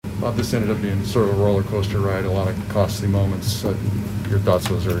Bob, this ended up being sort of a roller coaster ride, a lot of costly moments. Your thoughts,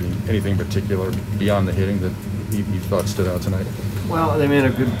 was there anything particular beyond the hitting that you thought stood out tonight? Well, they made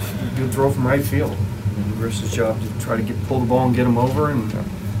a good throw from right field. Versus job to try to pull the ball and get him over, and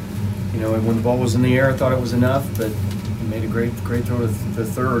when the ball was in the air, I thought it was enough, but he made a great throw to the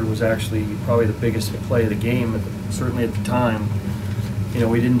third. Was actually probably the biggest play of the game, certainly at the time.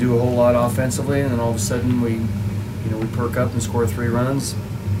 We didn't do a whole lot offensively, and then all of a sudden we perk up and score 3 runs.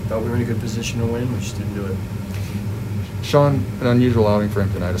 Thought we were in a good position to win, we just didn't do it. Sean, an unusual outing for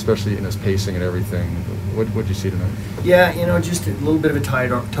him tonight, especially in his pacing and everything. What did you see tonight? Yeah, just a little bit of a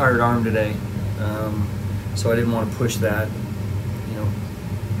tired arm today. So I didn't want to push that.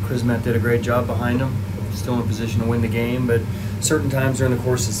 Kismet did a great job behind him, still in a position to win the game, but certain times during the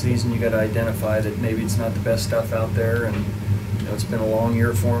course of the season you got to identify that maybe it's not the best stuff out there, and it's been a long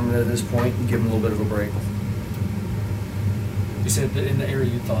year for him at this point, and give him a little bit of a break. You said that in the area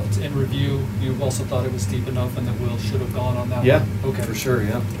you thought, in review, you also thought it was deep enough and that Will should have gone on that one? Okay. For sure,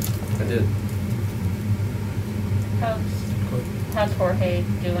 yeah. I did. How's Jorge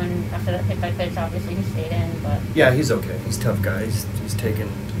doing after that hit by pitch? Obviously he stayed in, but... Yeah, he's okay. He's a tough guy. He's taken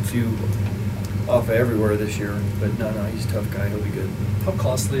a few off everywhere this year, but no, he's a tough guy. He'll be good. How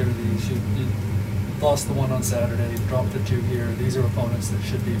costly are these? You lost the one on Saturday, dropped the 2 here. These are opponents that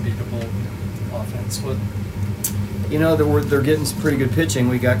should be beatable offense. What? They're getting some pretty good pitching.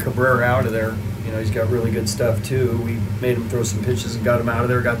 We got Cabrera out of there. He's got really good stuff too. We made him throw some pitches and got him out of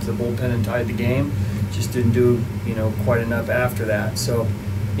there, got to the bullpen and tied the game. Just didn't do, quite enough after that. So,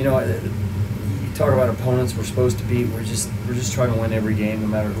 you talk about opponents we're supposed to beat. We're just trying to win every game, no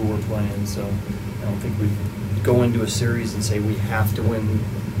matter who we're playing. So, I don't think we go into a series and say we have to win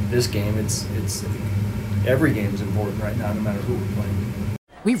this game. It's every game is important right now, no matter who we're playing.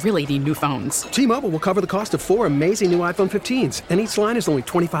 We really need new phones. T-Mobile will cover the cost of 4 amazing new iPhone 15s, and each line is only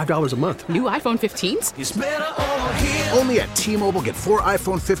 $25 a month. New iPhone 15s? It's better over here. Only at T-Mobile, get 4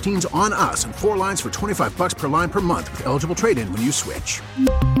 iPhone 15s on us and 4 lines for $25 per line per month with eligible trade-in when you switch.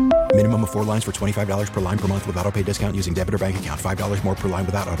 Minimum of 4 lines for $25 per line per month with autopay discount using debit or bank account. $5 more per line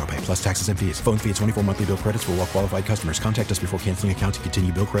without autopay, plus taxes and fees. Phone fee at 24 monthly bill credits for well-qualified customers. Contact us before canceling account to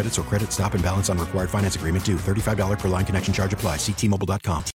continue bill credits or credit stop and balance on required finance agreement due. $35 per line connection charge applies. See T-Mobile.com.